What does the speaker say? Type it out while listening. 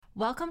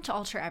Welcome to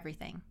Alter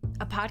Everything,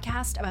 a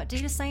podcast about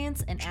data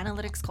science and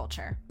analytics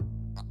culture.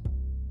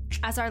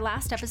 As our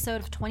last episode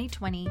of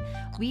 2020,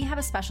 we have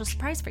a special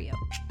surprise for you.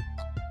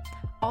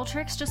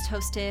 Alteryx just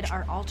hosted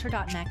our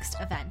Alter.next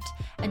event,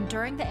 and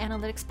during the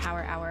Analytics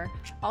Power Hour,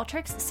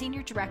 Alteryx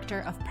Senior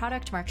Director of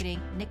Product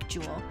Marketing, Nick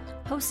Jewell,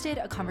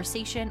 hosted a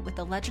conversation with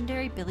the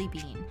legendary Billy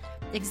Beane,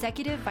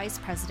 Executive Vice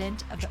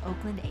President of the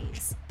Oakland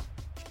A's.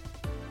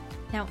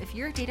 Now, if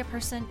you're a data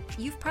person,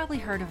 you've probably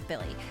heard of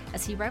Billy,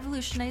 as he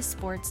revolutionized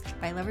sports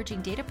by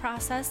leveraging data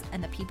process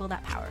and the people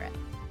that power it.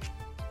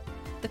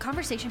 The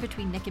conversation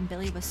between Nick and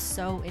Billy was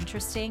so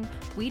interesting,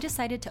 we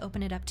decided to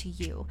open it up to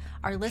you,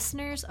 our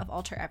listeners of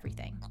Alter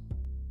Everything.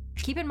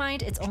 Keep in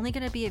mind, it's only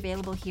going to be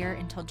available here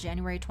until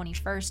January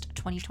 21st,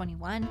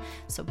 2021,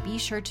 so be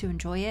sure to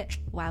enjoy it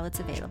while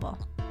it's available.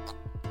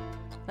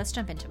 Let's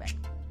jump into it.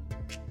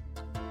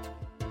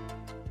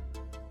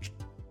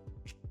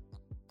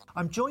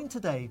 I'm joined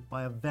today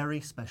by a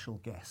very special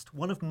guest,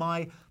 one of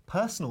my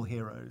personal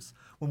heroes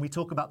when we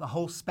talk about the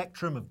whole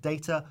spectrum of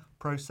data,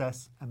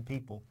 process, and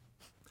people.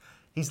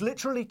 He's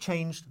literally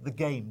changed the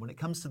game when it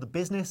comes to the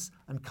business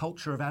and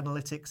culture of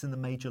analytics in the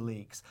major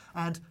leagues,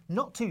 and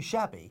not too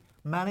shabby,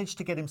 managed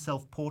to get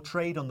himself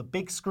portrayed on the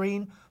big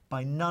screen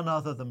by none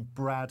other than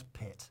Brad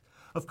Pitt.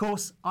 Of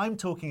course, I'm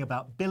talking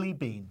about Billy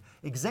Beane,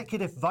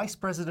 Executive Vice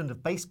President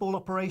of Baseball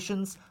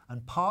Operations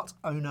and part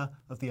owner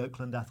of the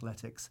Oakland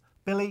Athletics.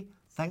 Billy,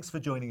 thanks for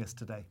joining us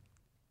today.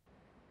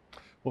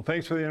 Well,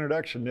 thanks for the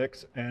introduction, Nick,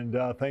 and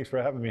thanks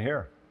for having me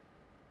here.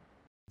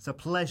 It's a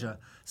pleasure.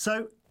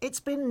 So it's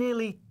been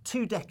nearly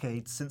 2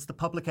 decades since the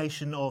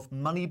publication of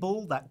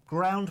Moneyball, that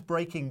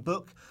groundbreaking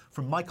book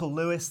from Michael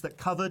Lewis that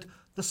covered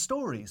the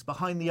stories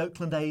behind the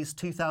Oakland A's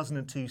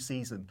 2002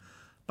 season.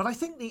 But I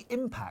think the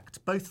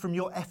impact, both from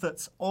your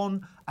efforts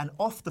on and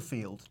off the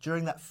field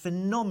during that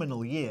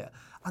phenomenal year,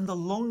 and the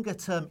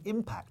longer-term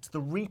impact, the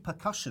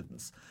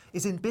repercussions,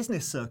 is in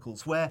business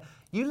circles where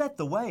you led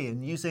the way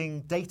in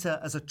using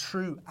data as a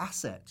true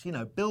asset,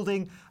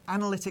 building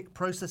analytic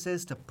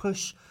processes to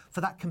push for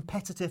that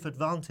competitive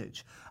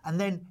advantage, and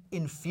then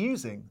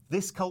infusing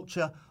this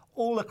culture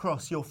all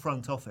across your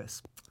front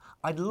office.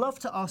 I'd love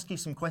to ask you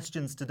some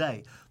questions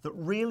today that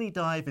really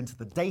dive into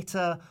the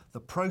data, the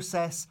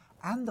process,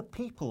 and the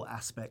people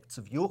aspects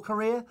of your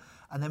career,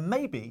 and then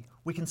maybe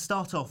we can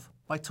start off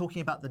by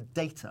talking about the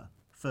data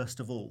first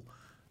of all.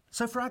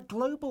 So for our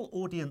global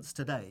audience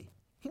today,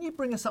 can you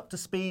bring us up to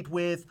speed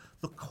with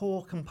the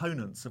core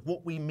components of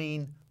what we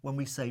mean when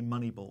we say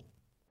Moneyball?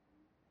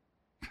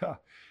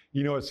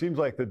 It seems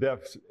like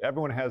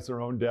everyone has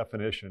their own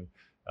definition.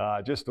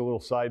 Just a little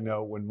side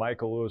note, when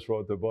Michael Lewis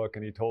wrote the book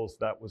and he told us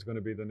that was going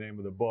to be the name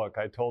of the book,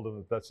 I told him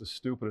that that's the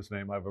stupidest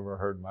name I've ever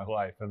heard in my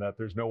life and that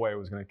there's no way it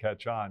was going to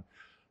catch on.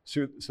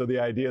 So the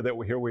idea that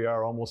here we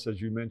are, almost as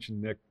you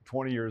mentioned, Nick,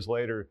 20 years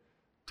later,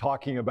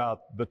 talking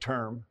about the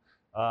term,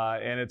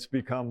 and it's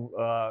become,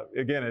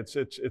 again, it's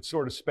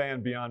sort of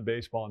spanned beyond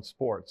baseball and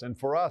sports. And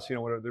for us, the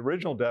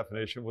original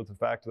definition was the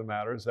fact of the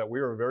matter is that we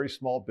are a very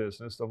small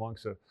business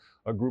amongst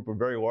a group of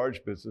very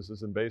large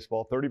businesses in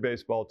baseball, 30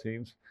 baseball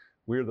teams.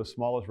 We are the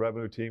smallest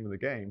revenue team in the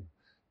game.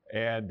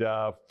 And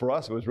for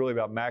us, it was really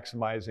about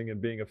maximizing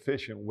and being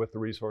efficient with the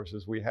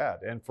resources we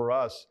had. And for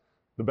us,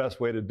 the best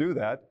way to do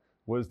that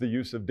was the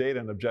use of data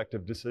and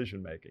objective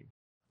decision making.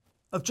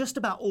 Of just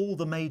about all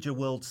the major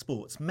world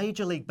sports,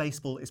 Major League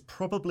Baseball is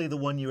probably the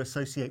one you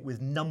associate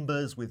with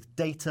numbers, with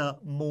data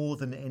more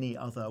than any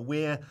other.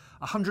 We're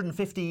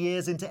 150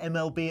 years into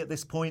MLB at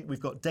this point.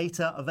 We've got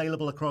data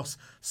available across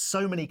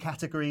so many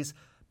categories,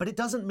 but it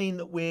doesn't mean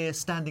that we're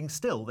standing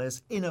still.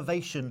 There's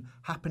innovation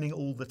happening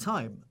all the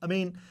time. I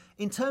mean,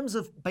 in terms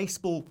of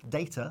baseball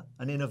data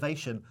and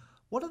innovation,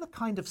 what are the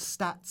kind of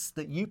stats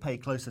that you pay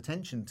close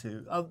attention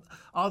to?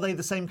 Are they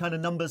the same kind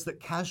of numbers that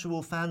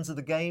casual fans of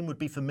the game would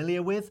be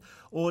familiar with?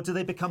 Or do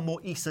they become more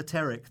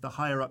esoteric the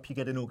higher up you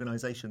get in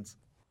organizations?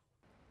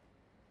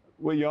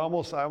 Well,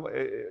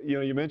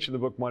 you mentioned the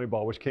book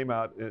Moneyball, which came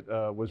out,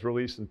 was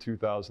released in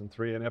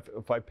 2003. And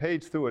if I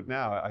page through it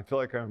now, I feel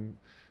like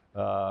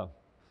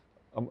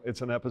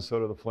it's an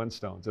episode of the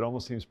Flintstones. It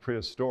almost seems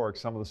prehistoric,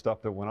 some of the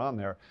stuff that went on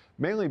there,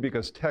 mainly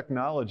because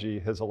technology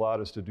has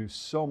allowed us to do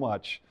so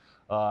much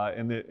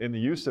in the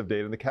use of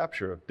data and the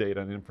capture of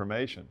data and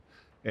information.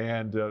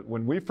 And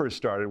when we first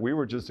started, we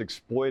were just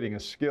exploiting a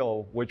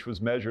skill which was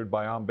measured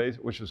by on-base,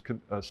 which is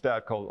a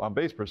stat called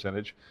on-base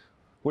percentage,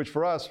 which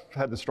for us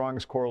had the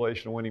strongest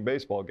correlation to winning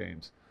baseball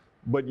games.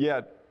 But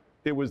yet,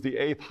 it was the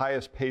 8th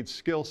highest paid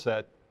skill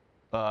set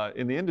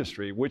in the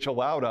industry, which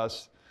allowed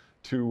us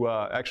to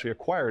actually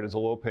acquire it as a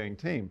low-paying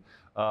team.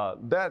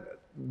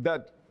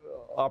 That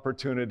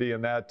opportunity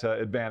and that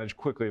advantage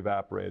quickly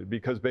evaporated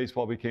because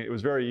baseball it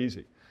was very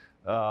easy.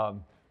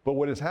 But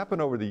what has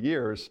happened over the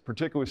years,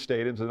 particularly with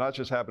stadiums, and not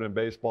just happening in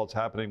baseball, it's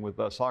happening with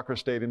soccer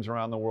stadiums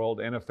around the world,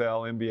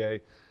 NFL,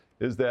 NBA,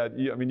 is that,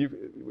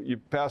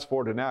 you fast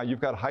forward to now, you've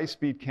got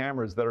high-speed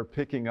cameras that are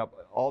picking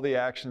up all the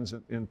actions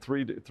in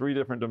three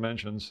different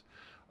dimensions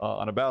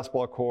on a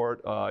basketball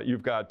court.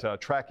 You've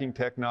got tracking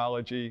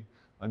technology,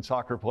 and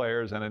soccer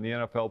players and in the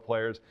NFL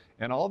players.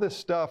 And all this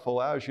stuff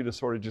allows you to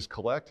sort of just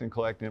collect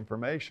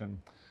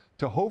information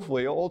to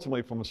hopefully,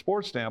 ultimately from a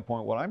sports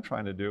standpoint, what I'm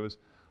trying to do is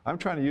I'm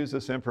trying to use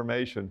this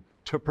information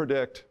to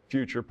predict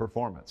future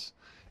performance.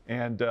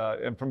 And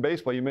from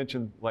baseball, you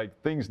mentioned like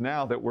things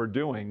now that we're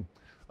doing,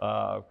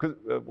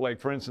 like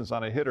for instance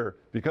on a hitter,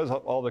 because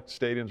all the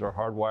stadiums are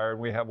hardwired,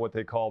 we have what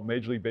they call,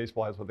 Major League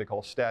Baseball has what they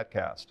call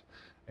StatCast.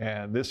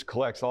 And this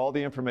collects all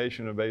the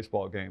information in a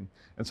baseball game.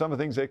 And some of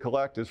the things they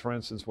collect is, for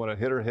instance, when a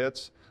hitter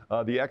hits,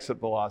 the exit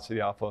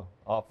velocity off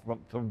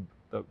from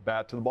the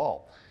bat to the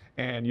ball.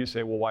 And you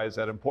say, well, why is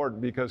that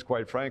important? Because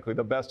quite frankly,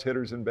 the best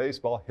hitters in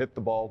baseball hit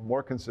the ball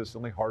more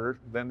consistently, harder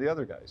than the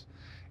other guys.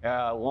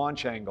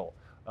 Launch angle,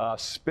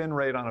 spin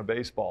rate on a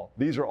baseball.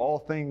 These are all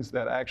things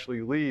that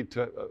actually lead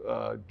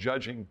to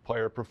judging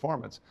player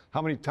performance.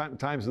 How many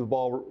times the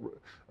ball,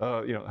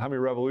 how many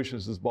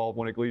revolutions does the ball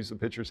when it leaves the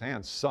pitcher's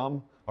hands?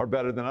 Some are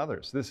better than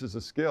others. This is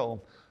a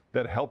skill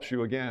that helps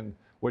you, again,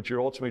 what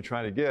you're ultimately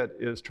trying to get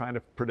is trying to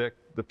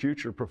predict the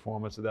future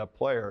performance of that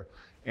player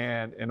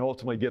and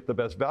ultimately get the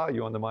best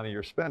value on the money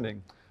you're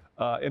spending.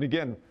 And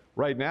again,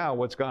 right now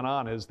what's gone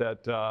on is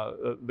that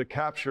the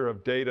capture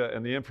of data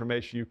and the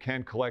information you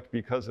can collect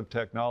because of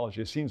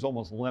technology, it seems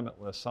almost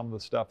limitless, some of the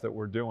stuff that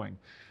we're doing.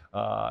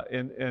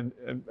 And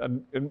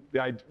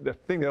the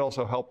thing that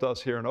also helped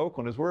us here in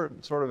Oakland is we're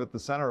sort of at the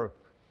center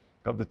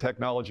of the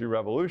technology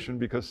revolution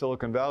because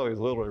Silicon Valley is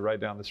literally right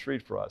down the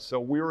street for us. So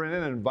we were in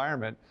an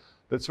environment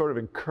that sort of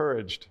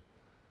encouraged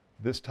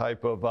this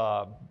type of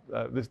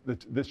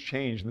this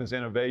change and this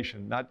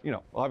innovation. Not,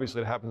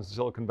 obviously it happens in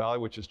Silicon Valley,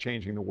 which is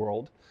changing the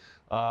world.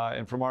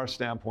 And from our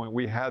standpoint,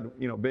 we had,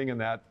 being in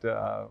that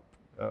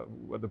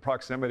the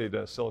proximity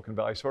to Silicon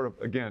Valley, sort of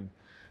again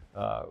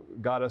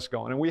got us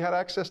going. And we had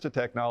access to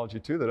technology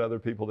too that other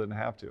people didn't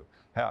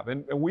have.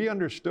 And we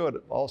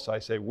understood also. I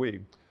say we.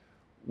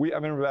 I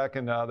remember back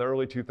in the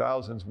early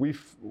 2000s,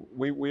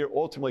 we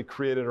ultimately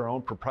created our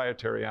own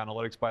proprietary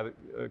analytics by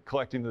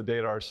collecting the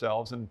data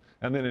ourselves, and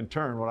then in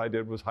turn, what I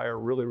did was hire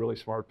really, really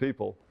smart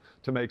people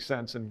to make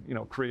sense and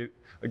create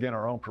again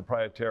our own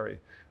proprietary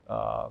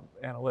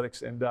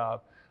analytics,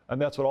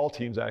 and that's what all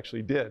teams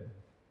actually did.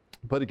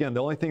 But again,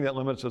 the only thing that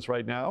limits us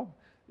right now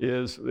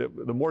is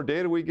the more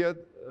data we get,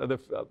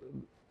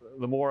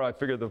 the more I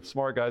figure the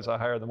smart guys I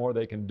hire, the more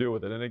they can do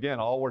with it. And again,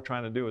 all we're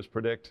trying to do is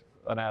predict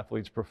an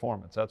athlete's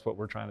performance. That's what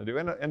we're trying to do.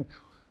 And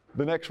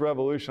the next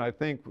revolution, I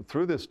think,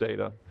 through this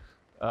data,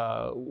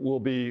 will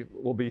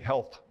be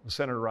health,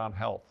 centered around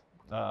health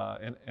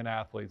in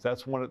athletes.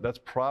 That's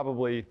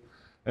probably,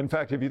 in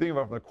fact, if you think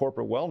about it from a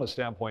corporate wellness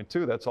standpoint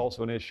too, that's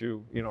also an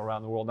issue,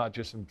 around the world, not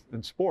just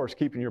in sports,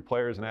 keeping your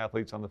players and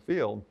athletes on the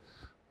field,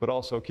 but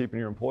also keeping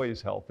your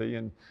employees healthy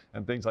and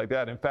things like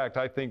that. In fact,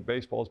 I think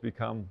baseball has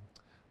become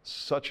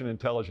such an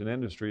intelligent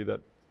industry that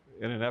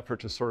in an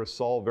effort to sort of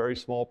solve very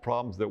small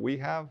problems that we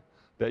have,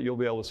 that you'll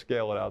be able to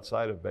scale it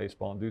outside of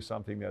baseball and do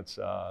something that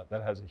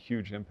has a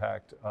huge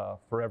impact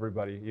for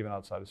everybody, even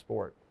outside of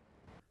sport.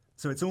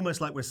 So it's almost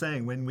like we're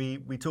saying when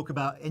we talk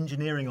about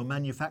engineering or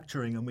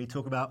manufacturing and we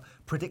talk about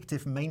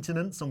predictive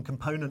maintenance on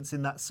components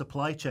in that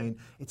supply chain,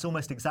 it's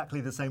almost exactly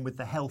the same with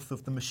the health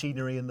of the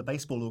machinery in the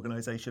baseball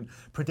organization,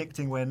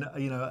 predicting when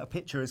a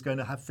pitcher is going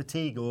to have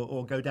fatigue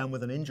or go down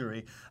with an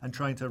injury and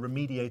trying to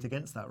remediate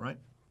against that, right?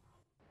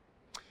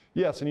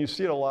 Yes, and you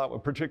see it a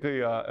lot,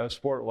 particularly a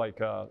sport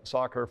like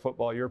soccer,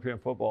 football, European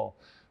football,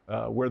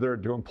 where they're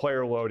doing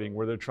player loading,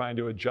 where they're trying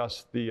to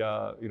adjust the,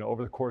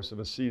 over the course of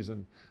a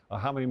season,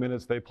 how many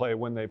minutes they play,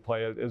 when they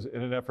play it, is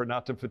in an effort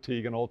not to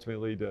fatigue and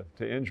ultimately lead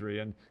to injury.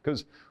 And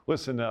because,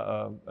 listen,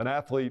 an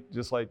athlete,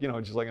 just like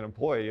an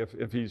employee,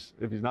 if he's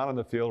not on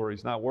the field or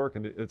he's not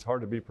working, it's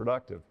hard to be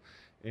productive.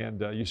 And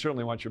you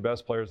certainly want your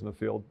best players in the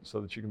field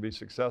so that you can be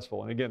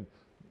successful. And again,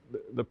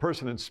 the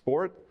person in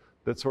sport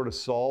that sort of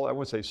I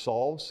wouldn't say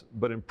solves,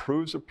 but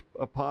improves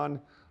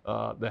upon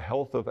the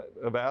health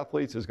of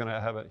athletes is going to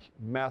have a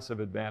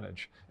massive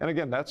advantage. And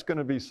again, that's going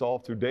to be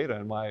solved through data,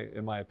 in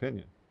my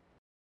opinion.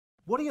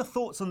 What are your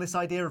thoughts on this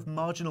idea of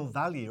marginal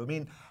value? I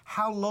mean,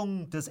 how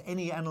long does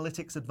any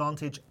analytics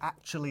advantage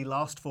actually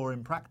last for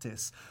in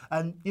practice?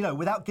 And,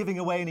 without giving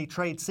away any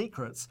trade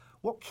secrets,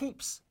 what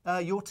keeps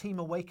your team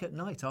awake at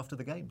night after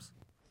the games?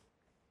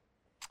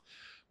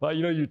 Well,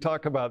 you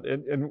talk about,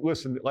 and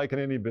listen, like in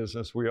any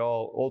business, we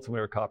all ultimately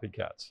are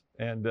copycats.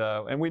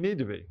 And we need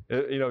to be,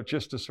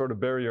 just to sort of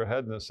bury your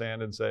head in the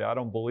sand and say, I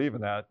don't believe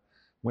in that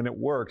when it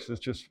works,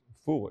 it's just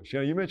foolish.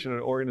 You mentioned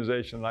an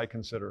organization that I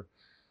consider,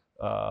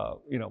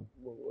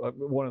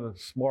 one of the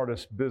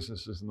smartest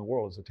businesses in the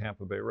world is the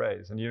Tampa Bay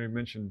Rays. And you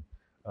mentioned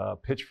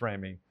pitch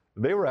framing.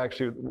 They were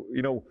actually,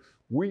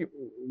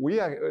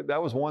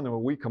 that was one that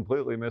we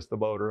completely missed the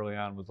boat early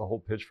on, was the whole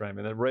pitch frame.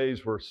 And the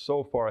Rays were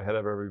so far ahead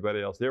of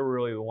everybody else. They were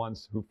really the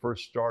ones who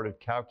first started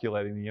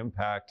calculating the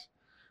impact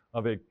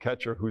of a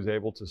catcher who's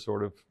able to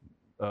sort of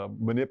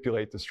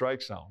manipulate the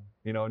strike zone,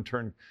 and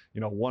turn,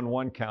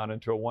 1-1 count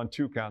into a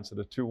 1-2 count instead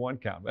of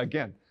 2-1 count.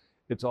 Again,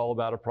 it's all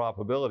about a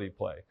probability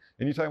play.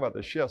 And you talk about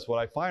the shifts. What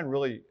I find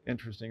really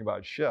interesting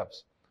about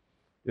shifts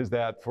is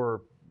that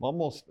for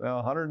almost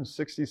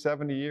 160,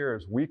 70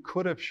 years, we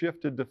could have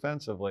shifted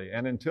defensively.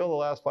 And until the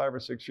last 5 or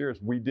 6 years,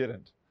 we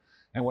didn't.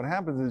 And what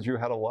happens is you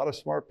had a lot of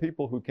smart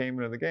people who came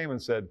into the game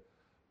and said,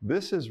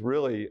 this is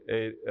really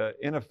an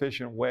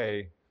inefficient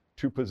way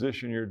to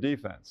position your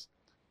defense.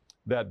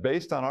 That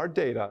based on our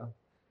data,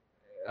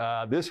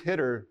 this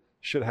hitter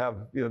should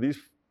have,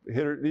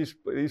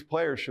 these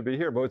players should be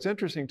here. But what's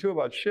interesting too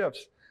about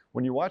shifts,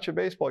 when you watch a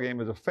baseball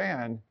game as a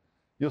fan,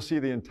 you'll see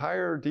the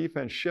entire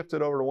defense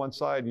shifted over to one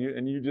side,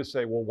 and you just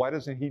say, well, why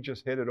doesn't he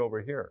just hit it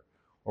over here?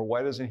 Or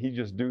why doesn't he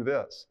just do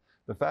this?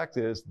 The fact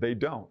is, they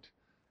don't.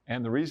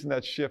 And the reason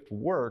that shift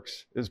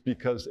works is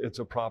because it's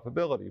a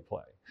probability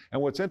play.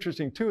 And what's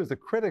interesting too is the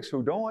critics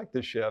who don't like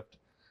the shift,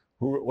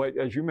 who,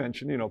 as you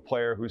mentioned,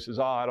 player who says,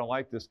 I don't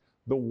like this.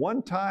 The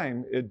one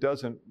time it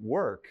doesn't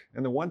work,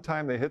 and the one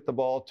time they hit the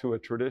ball to a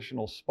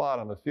traditional spot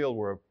on the field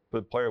where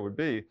the player would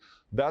be,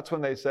 that's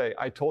when they say,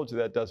 I told you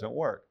that doesn't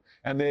work.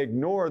 And they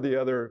ignore the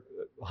other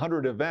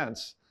 100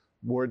 events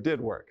where it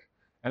did work.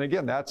 And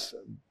again, that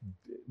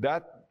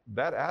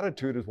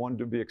attitude is one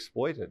to be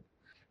exploited.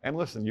 And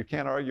listen, you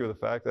can't argue with the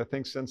fact that I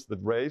think since the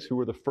Rays, who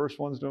were the first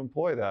ones to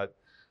employ that,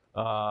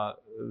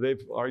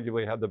 they've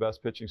arguably had the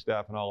best pitching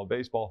staff in all of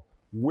baseball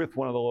with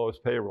one of the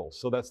lowest payrolls.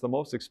 So that's the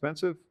most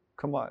expensive,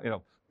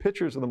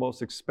 pitchers are the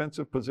most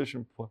expensive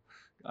position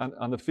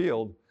on the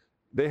field.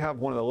 They have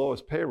one of the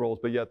lowest payrolls,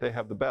 but yet they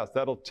have the best.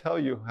 That'll tell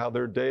you how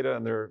their data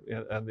and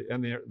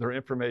their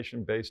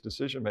information-based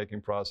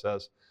decision-making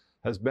process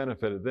has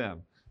benefited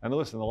them. And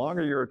listen, the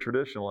longer you're a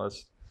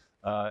traditionalist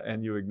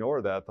and you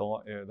ignore that,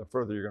 the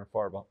further you're going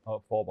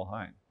to fall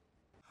behind.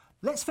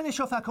 Let's finish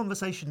off our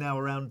conversation now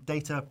around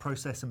data,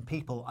 process, and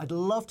people. I'd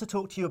love to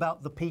talk to you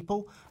about the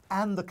people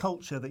and the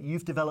culture that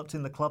you've developed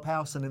in the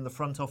clubhouse and in the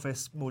front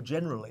office more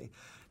generally.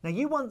 Now,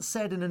 you once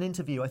said in an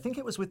interview, I think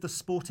it was with the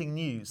Sporting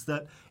News,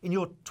 that in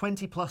your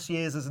 20 plus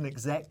years as an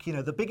exec,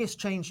 the biggest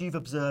change you've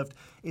observed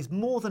is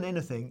more than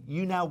anything,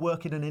 you now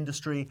work in an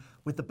industry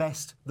with the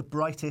best, the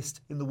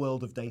brightest in the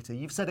world of data.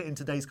 You've said it in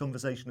today's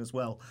conversation as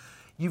well.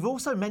 You've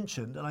also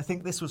mentioned, and I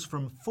think this was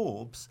from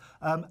Forbes,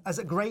 as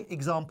a great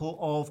example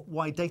of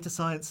why data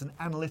science and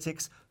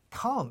analytics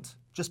can't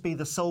just be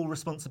the sole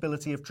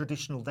responsibility of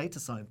traditional data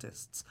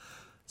scientists.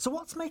 So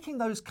what's making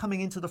those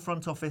coming into the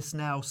front office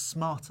now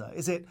smarter?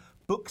 Is it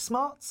book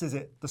smarts? Is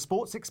it the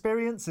sports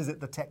experience? Is it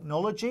the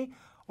technology?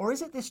 Or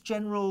is it this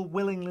general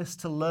willingness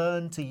to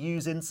learn, to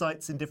use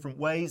insights in different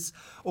ways,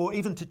 or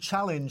even to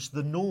challenge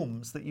the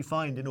norms that you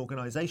find in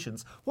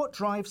organizations? What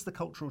drives the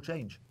cultural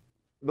change?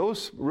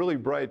 Those really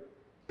bright,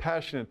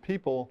 passionate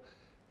people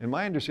in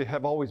my industry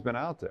have always been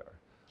out there.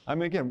 I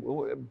mean,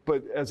 again,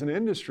 but as an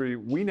industry,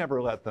 we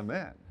never let them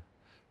in.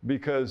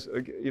 Because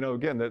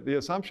again, the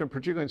assumption,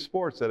 particularly in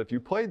sports, that if you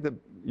played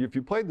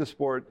the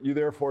sport, you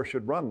therefore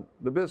should run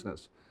the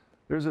business.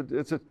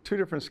 It's two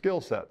different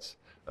skill sets,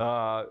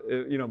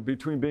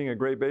 between being a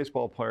great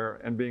baseball player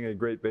and being a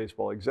great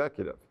baseball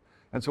executive.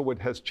 And so what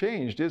has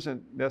changed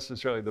isn't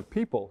necessarily the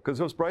people, because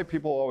those bright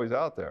people are always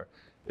out there,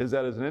 is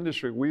that as an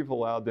industry, we've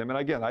allowed them, and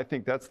again, I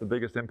think that's the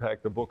biggest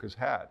impact the book has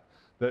had,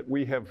 that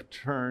we have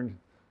turned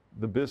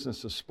the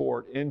business of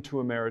sport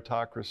into a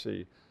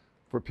meritocracy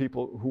for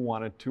people who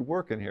wanted to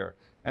work in here.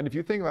 And if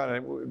you think about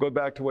it, go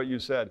back to what you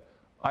said,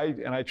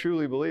 I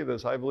truly believe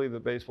this, I believe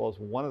that baseball is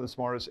one of the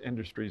smartest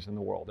industries in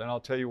the world. And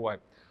I'll tell you why.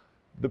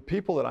 The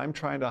people that I'm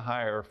trying to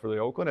hire for the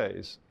Oakland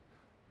A's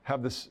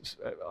have this,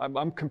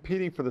 I'm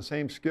competing for the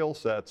same skill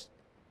sets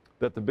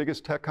that the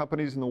biggest tech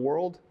companies in the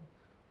world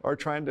are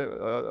trying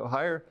to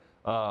hire.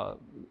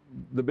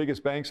 The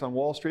biggest banks on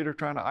Wall Street are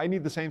trying to, I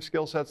need the same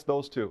skill sets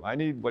those two. I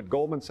need what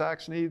Goldman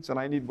Sachs needs, and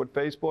I need what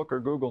Facebook or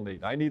Google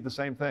need. I need the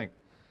same thing.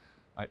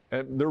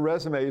 And their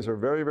resumes are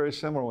very, very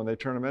similar when they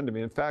turn them into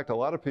me. In fact, a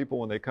lot of people,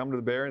 when they come to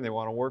the Bay Area and they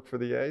want to work for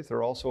the A's,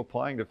 they're also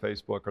applying to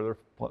Facebook, or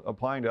they're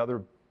applying to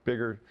other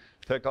bigger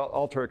tech,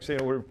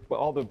 Alteryx,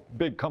 all the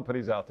big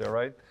companies out there,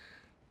 right?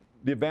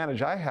 The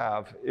advantage I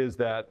have is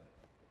that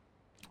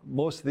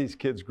most of these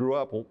kids grew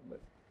up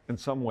in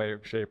some way,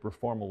 shape, or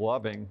form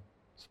loving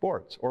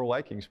sports or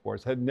liking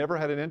sports, had never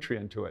had an entry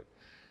into it.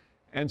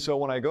 And so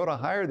when I go to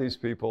hire these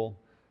people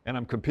and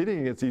I'm competing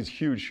against these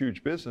huge,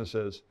 huge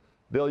businesses,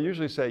 they'll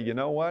usually say, you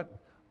know what,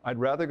 I'd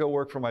rather go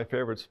work for my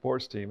favorite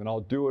sports team, and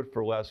I'll do it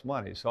for less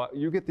money. So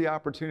you get the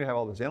opportunity to have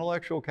all this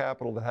intellectual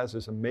capital that has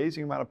this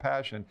amazing amount of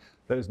passion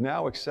that is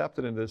now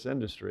accepted in this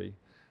industry.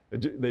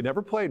 They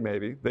never played,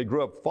 maybe. They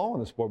grew up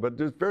following the sport, but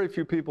there's very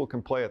few people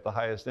can play at the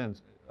highest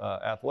end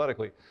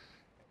athletically.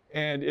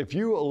 And if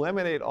you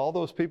eliminate all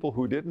those people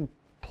who didn't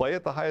play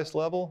at the highest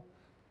level,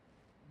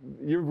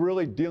 you're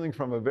really dealing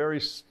from a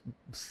very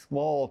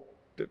small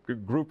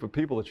group of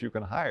people that you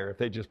can hire if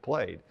they just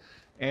played.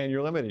 And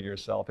you're limiting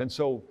yourself. And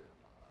so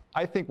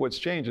I think what's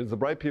changed is the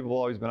bright people have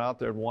always been out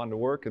there and wanted to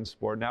work in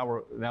sport.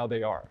 Now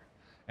they are.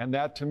 And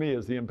that, to me,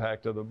 is the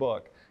impact of the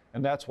book.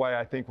 And that's why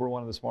I think we're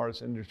one of the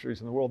smartest industries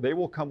in the world. They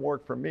will come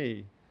work for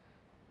me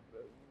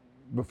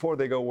before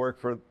they go work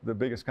for the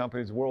biggest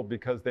companies in the world,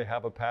 because they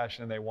have a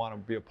passion and they want to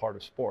be a part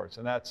of sports.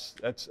 And that's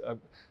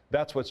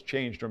what's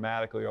changed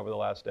dramatically over the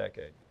last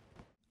decade.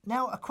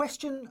 Now, a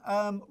question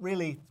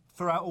really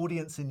for our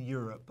audience in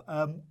Europe.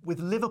 With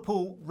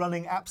Liverpool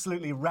running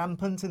absolutely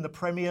rampant in the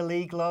Premier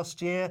League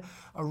last year,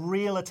 a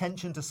real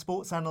attention to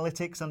sports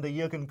analytics under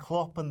Jurgen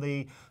Klopp and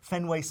the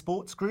Fenway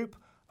Sports Group,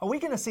 are we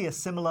going to see a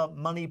similar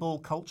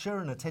Moneyball culture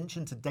and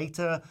attention to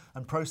data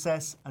and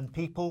process and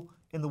people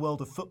in the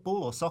world of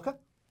football or soccer?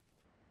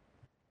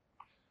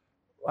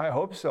 I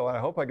hope so. I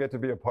hope I get to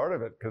be a part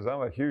of it because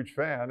I'm a huge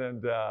fan,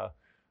 and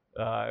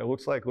it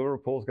looks like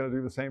Liverpool's going to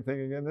do the same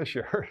thing again this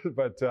year.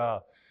 But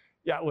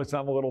yeah, listen,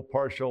 I'm a little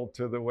partial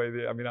to the way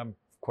I'm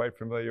quite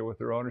familiar with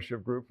their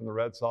ownership group from the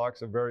Red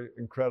Sox, a very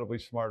incredibly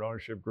smart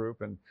ownership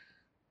group. And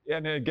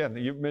again,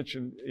 you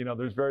mentioned,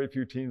 there's very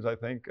few teams, I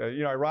think,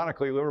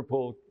 ironically,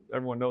 Liverpool,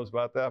 everyone knows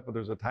about that, but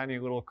there's a tiny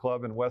little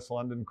club in West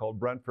London called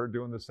Brentford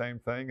doing the same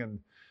thing.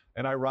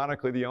 And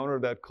ironically, the owner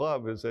of that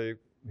club is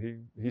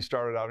he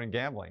started out in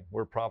gambling,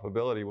 where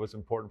profitability was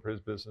important for his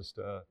business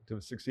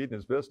to succeed in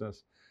his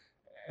business.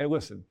 And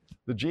listen,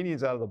 the genie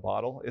is out of the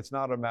bottle. It's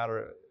not a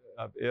matter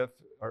of if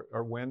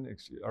or when,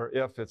 or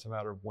if, it's a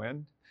matter of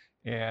when.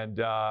 And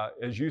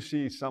as you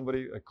see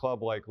a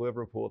club like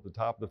Liverpool at the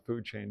top of the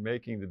food chain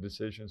making the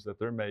decisions that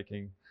they're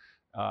making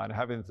and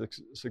having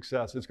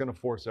success, it's going to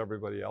force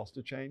everybody else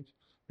to change.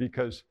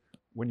 Because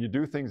when you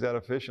do things that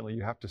efficiently,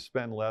 you have to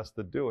spend less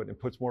to do it. It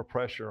puts more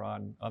pressure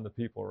on the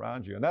people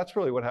around you. And that's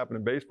really what happened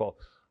in baseball.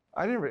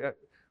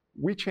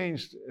 We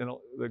changed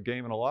the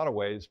game in a lot of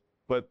ways,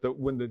 but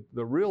when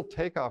the real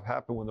takeoff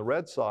happened, when the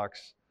Red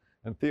Sox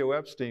and Theo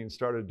Epstein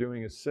started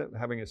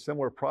having a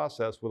similar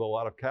process with a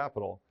lot of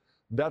capital,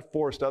 that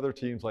forced other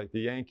teams like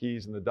the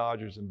Yankees and the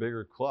Dodgers and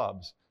bigger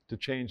clubs to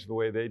change the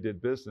way they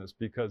did business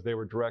because they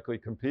were directly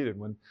competed.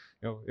 When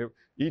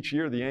each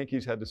year the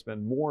Yankees had to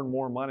spend more and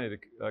more money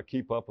to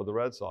keep up with the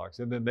Red Sox,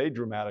 and then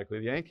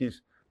the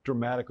Yankees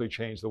dramatically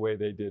changed the way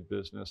they did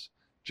business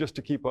just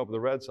to keep up with the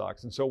Red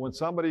Sox. And so when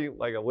somebody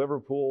like a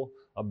Liverpool,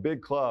 a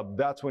big club,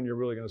 that's when you're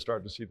really going to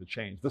start to see the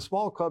change. The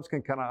small clubs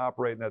can kind of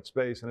operate in that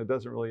space, and it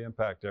doesn't really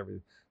impact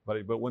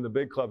everybody. But when the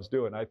big clubs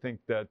do it, and I think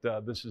that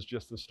this is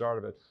just the start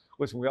of it.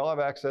 Listen, we all have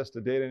access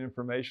to data and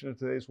information in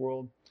today's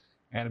world,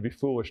 and it'd be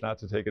foolish not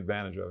to take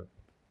advantage of it.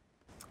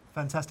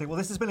 Fantastic. Well,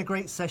 this has been a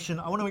great session.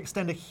 I want to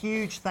extend a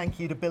huge thank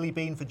you to Billy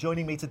Beane for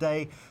joining me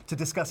today to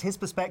discuss his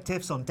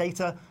perspectives on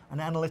data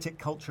and analytic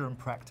culture and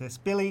practice.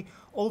 Billy,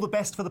 all the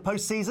best for the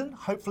postseason.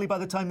 Hopefully by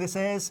the time this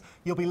airs,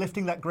 you'll be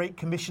lifting that great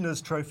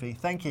Commissioner's Trophy.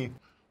 Thank you.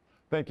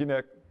 Thank you,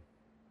 Nick.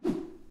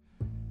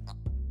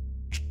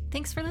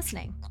 Thanks for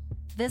listening.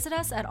 Visit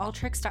us at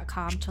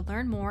Alteryx.com to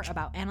learn more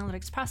about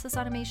analytics process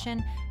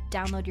automation,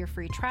 download your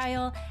free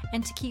trial,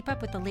 and to keep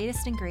up with the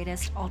latest and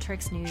greatest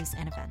Alteryx news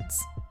and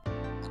events.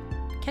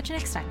 Catch you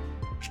next time.